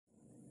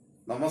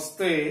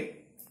നമസ്തേ.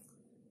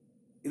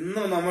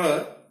 ഇന്ന് നമ്മൾ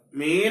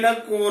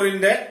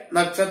മീനക്കൂറിന്റെ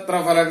നക്ഷത്ര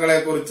ഫലങ്ങളെ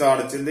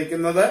കുറിച്ചാണ്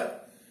ചിന്തിക്കുന്നത്.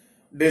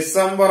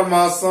 ഡിസംബർ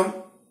മാസം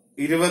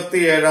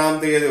 27-ാം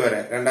തീയതി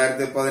വരെ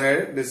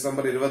 2017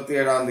 ഡിസംബർ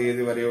 27-ാം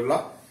തീയതി വരെയുള്ള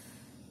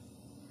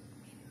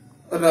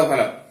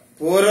ഫലം.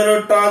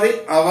 പൂരുരുട്ടാതി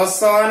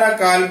അവസാന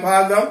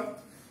കാൽഭാഗം,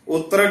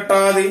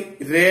 ഉത്രട്ടാതി,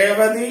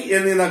 രേവതി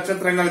എന്നീ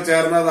നക്ഷത്രങ്ങൾ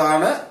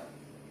ചേർന്നതാണ്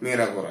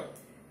മീനക്കൂറ്.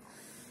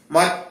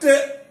 മറ്റ്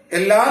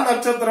എല്ലാ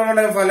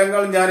നക്ഷത്രങ്ങളുടെയും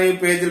ഫലങ്ങൾ ഞാൻ ഈ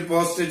പേജിൽ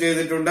പോസ്റ്റ്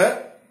ചെയ്തിട്ടുണ്ട്.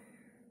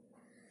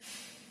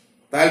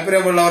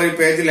 താല്പര്യമുള്ളവർ ഈ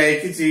പേജ്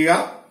ലൈക്ക് ചെയ്യുക.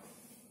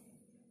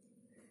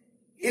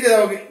 ഇനി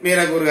നമുക്ക്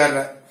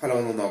മീനക്കൂറുകാരുടെ ഫലം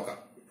ഒന്ന് നോക്കാം.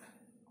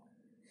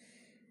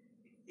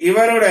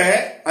 ഇവരുടെ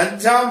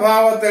 5-ാം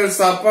ഭാവത്തിൽ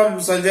സർപ്പം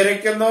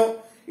സഞ്ചരിക്കുന്നു,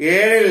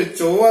 7-ൽ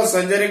ചൊവ്വ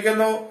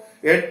സഞ്ചരിക്കുന്നു,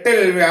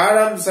 8-ൽ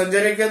വ്യാഴം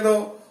സഞ്ചരിക്കുന്നു,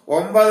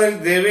 9-ൽ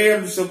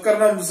രവിയും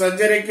ശുക്രനും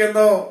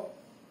സഞ്ചരിക്കുന്നു,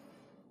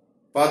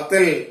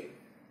 10-ൽ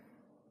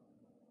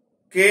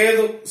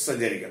കേതു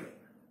സഞ്ചരിക്കുന്നു.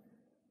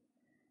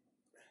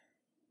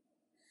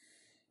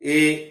 ഈ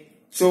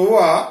ചൊവ്വ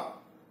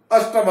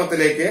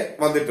അഷ്ടമത്തിലേക്ക്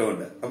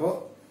വന്നിട്ടുമുണ്ട്. അപ്പോ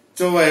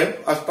ചൊവ്വയും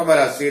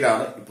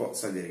അഷ്ടമരാശിയിലാണ് ഇപ്പോ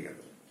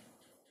സഞ്ചരിക്കുന്നത്.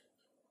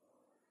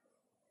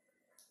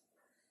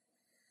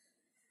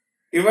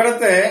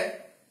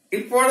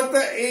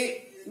 ഇപ്പോഴത്തെ ഈ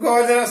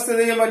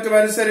ഗോചരസ്ഥിതിയും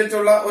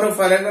മറ്റുമനുസരിച്ചുള്ള ഒരു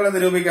ഫലങ്ങൾ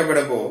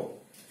നിരൂപിക്കപ്പെടുമ്പോൾ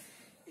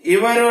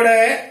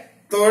ഇവരുടെ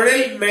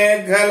തൊഴിൽ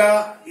മേഖല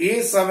ഈ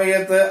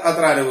സമയത്ത്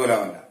അത്ര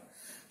അനുകൂലമല്ല.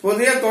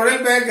 പുതിയ തൊഴിൽ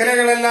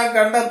മേഖലകളെല്ലാം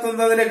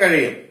കണ്ടെത്തുന്നതിന്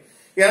കഴിയും.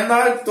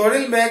 എന്നാൽ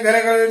തൊഴിൽ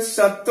മേഖലകളിൽ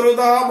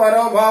ശത്രുതാ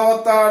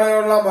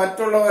മനോഭാവത്തോടെയുള്ള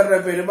മറ്റുള്ളവരുടെ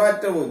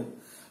പെരുമാറ്റവും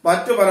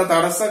മറ്റു പല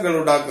തടസ്സങ്ങൾ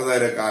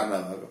ഉണ്ടാക്കുന്നതിന്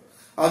കാരണമാകും.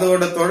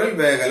 അതുകൊണ്ട് തൊഴിൽ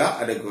മേഖല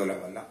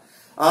അനുകൂലമല്ല.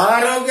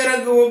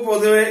 ആരോഗ്യരംഗവും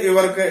പൊതുവെ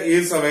ഇവർക്ക് ഈ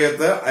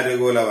സമയത്ത്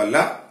അനുകൂലമല്ല.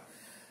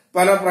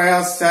 പല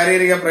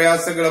ശാരീരിക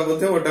പ്രയാസങ്ങളും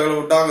ബുദ്ധിമുട്ടുകളും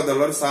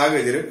ഉണ്ടാകുന്നുള്ള ഒരു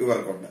സാഹചര്യം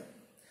ഇവർക്കുണ്ട്.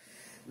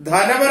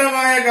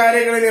 ധനപരമായ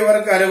കാര്യങ്ങളിൽ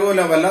ഇവർക്ക്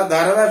അനുകൂലമല്ല.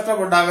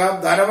 ധനനഷ്ടമുണ്ടാകാം.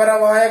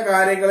 ധനപരമായ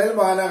കാര്യങ്ങളിൽ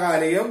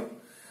മാനഹാനിയും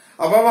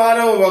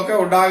അപമാനവും ഒക്കെ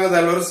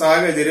ഉണ്ടാകുന്നുള്ള ഒരു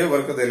സാഹചര്യം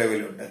ഇവർക്ക്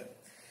നിലവിലുണ്ട്.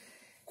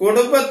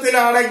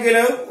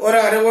 കുടുംബത്തിലാണെങ്കിലും ഒരു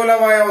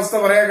അനുകൂലമായ അവസ്ഥ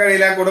പറയാൻ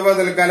കഴിയില്ല.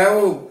 കുടുംബത്തിൽ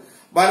കലഹവും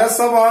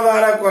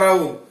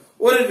മനസ്സമാധാനക്കുറവും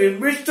ഒരു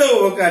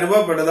വിഭിഷ്ടവും ഒക്കെ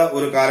അനുഭവപ്പെടുന്ന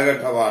ഒരു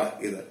കാലഘട്ടമാണ്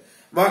ഇത്.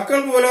 മക്കൾ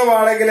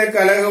മൂലമാണെങ്കിൽ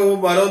കലഹവും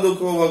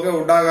മനോദുഃഖവും ഒക്കെ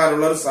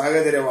ഉണ്ടാകാനുള്ള ഒരു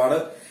സാഹചര്യമാണ്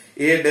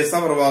ഈ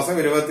ഡിസംബർ മാസം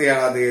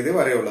 27-ാം തീയതി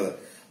വരെയുള്ളത്.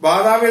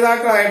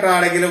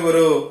 മാതാപിതാക്കളായിട്ടാണെങ്കിലും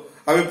ഒരു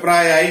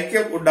അഭിപ്രായ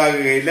ഐക്യം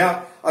ഉണ്ടാകുകയില്ല.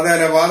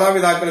 അതേപോലെ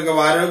മാതാപിതാക്കൾക്ക്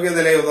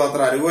ആരോഗ്യനിലയൊന്നും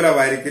അത്ര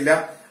അനുകൂലമായിരിക്കില്ല.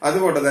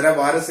 അതുകൊണ്ട് തന്നെ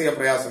മാനസിക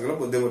പ്രയാസങ്ങളും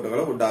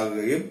ബുദ്ധിമുട്ടുകളും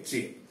ഉണ്ടാകുകയും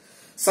ചെയ്യും.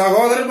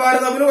 സഹോദരന്മാർ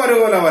തമ്മിലും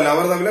അനുകൂലമല്ല.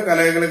 അവർ തമ്മിൽ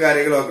കലഹങ്ങളും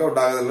കാര്യങ്ങളും ഒക്കെ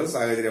ഉണ്ടാകുന്ന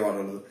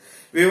സാഹചര്യമാണുള്ളത്.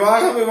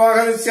 വിവാഹ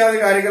നിശ്ചയാദി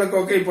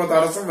കാര്യങ്ങൾക്കൊക്കെ ഇപ്പോൾ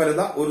തടസ്സം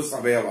വരുന്ന ഒരു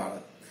സമയമാണ്.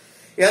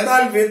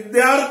 എന്നാൽ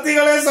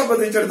വിദ്യാർത്ഥികളെ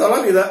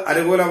സംബന്ധിച്ചിടത്തോളം ഇത്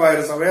അനുകൂലമായ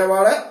ഒരു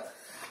സമയമാണ്.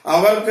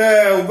 അവർക്ക്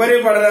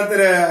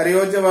ഉപരിപഠനത്തിന്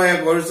അനുയോജ്യമായ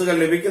കോഴ്സുകൾ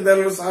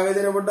ലഭിക്കുന്നതിനുള്ള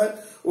സാഹചര്യമുണ്ട്.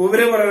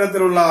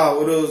 ഉപരിപഠനത്തിലുള്ള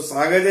ഒരു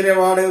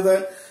സാഹചര്യമാണിത്.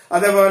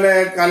 അതേപോലെ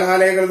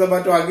കലാലയങ്ങളിൽ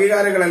മറ്റു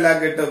അംഗീകാരങ്ങളെല്ലാം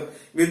കിട്ടും.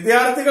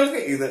 വിദ്യാർത്ഥികൾക്ക്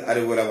ഇത്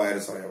അനുകൂലമായ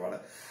ഒരു സമയമാണ്.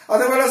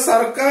 അതേപോലെ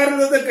സർക്കാരിൽ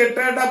നിന്ന്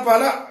കിട്ടേണ്ട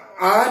പല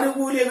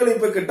ആനുകൂല്യങ്ങൾ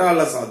ഇപ്പൊ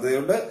കിട്ടാനുള്ള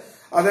സാധ്യതയുണ്ട്.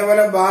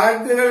 അതേപോലെ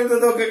ബാങ്കുകളിൽ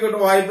നിന്നൊക്കെ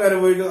വായ്പ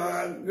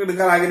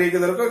എടുക്കാൻ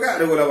ആഗ്രഹിക്കുന്നവർക്കൊക്കെ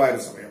അനുകൂലമായ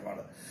ഒരു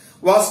സമയമാണ്.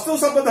 വസ്തു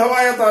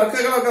സംബന്ധമായ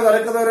തർക്കങ്ങളൊക്കെ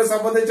നടക്കുന്നവരെ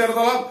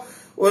സംബന്ധിച്ചിടത്തോളം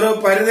ഒരു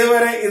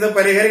പരിധിവരെ ഇത്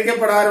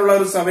പരിഹരിക്കപ്പെടാനുള്ള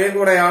ഒരു സമയം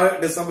കൂടെയാണ്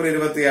ഡിസംബർ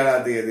 27-ാം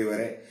തീയതി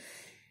വരെ.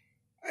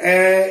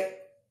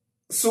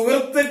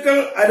 സുഹൃത്തുക്കൾ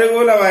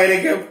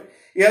അനുകൂലമായിരിക്കും.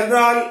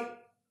 എന്നാൽ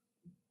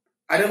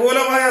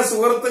അനുകൂലമായ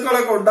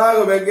സുഹൃത്തുക്കളൊക്കെ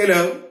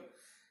ഉണ്ടാകുമെങ്കിലും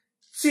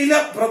ചില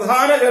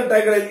പ്രധാന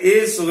ഘട്ടങ്ങളിൽ ഈ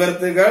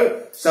സുഹൃത്തുക്കൾ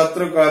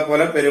ശത്രുക്കളെ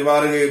പോലെ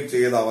പെരുമാറുകയും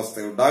ചെയ്യുന്ന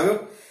അവസ്ഥയുണ്ടാകും.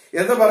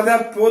 എന്ന് പറഞ്ഞാൽ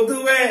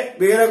പൊതുവെ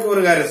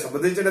മീനക്കൂറുകാരെ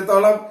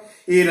സംബന്ധിച്ചിടത്തോളം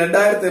ഈ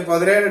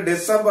 2017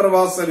 ഡിസംബർ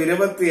മാസം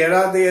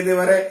 27-ാം തീയതി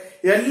വരെ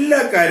എല്ലാ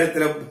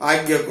കാര്യത്തിലും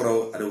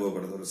ഭാഗ്യക്കുറവ്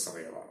അനുഭവപ്പെടുന്ന ഒരു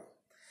സമയമാണ്.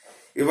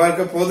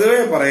 ഇവർക്ക്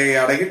പൊതുവെ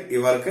പറയുകയാണെങ്കിൽ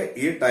ഇവർക്ക്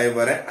ഈ ടൈം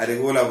വരെ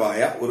അനുകൂലമായ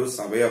ഒരു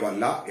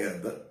സമയമല്ല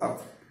എന്ന്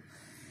അർത്ഥം.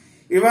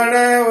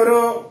 ഇവരുടെ ഒരു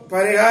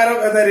പരിഹാരം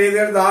എന്ന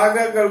രീതിയിൽ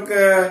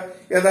നാഗങ്ങൾക്ക്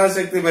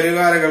യഥാശക്തി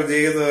പരിഹാരങ്ങൾ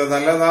ചെയ്യുന്നത്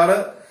നല്ലതാണ്.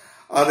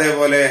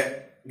 അതേപോലെ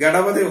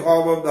ഗണപതി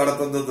ഹോമം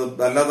നടത്തുന്നതും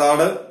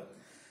നല്ലതാണ്.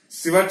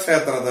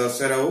 ശിവക്ഷേത്ര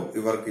ദർശനവും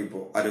ഇവർക്ക്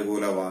ഇപ്പോൾ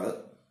അനുകൂലമാണ്.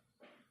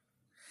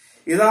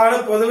 ഇതാണ്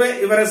പൊതുവെ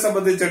ഇവരെ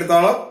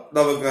സംബന്ധിച്ചിടത്തോളം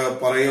നമുക്ക്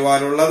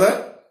പറയുവാനുള്ളത്.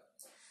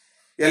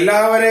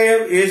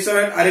 എല്ലാവരെയും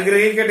ഈശ്വരൻ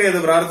അനുഗ്രഹിക്കട്ടെ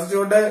എന്ന്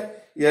പ്രാർത്ഥിച്ചുകൊണ്ട്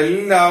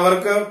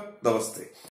എല്ലാവർക്കും നമസ്തേ.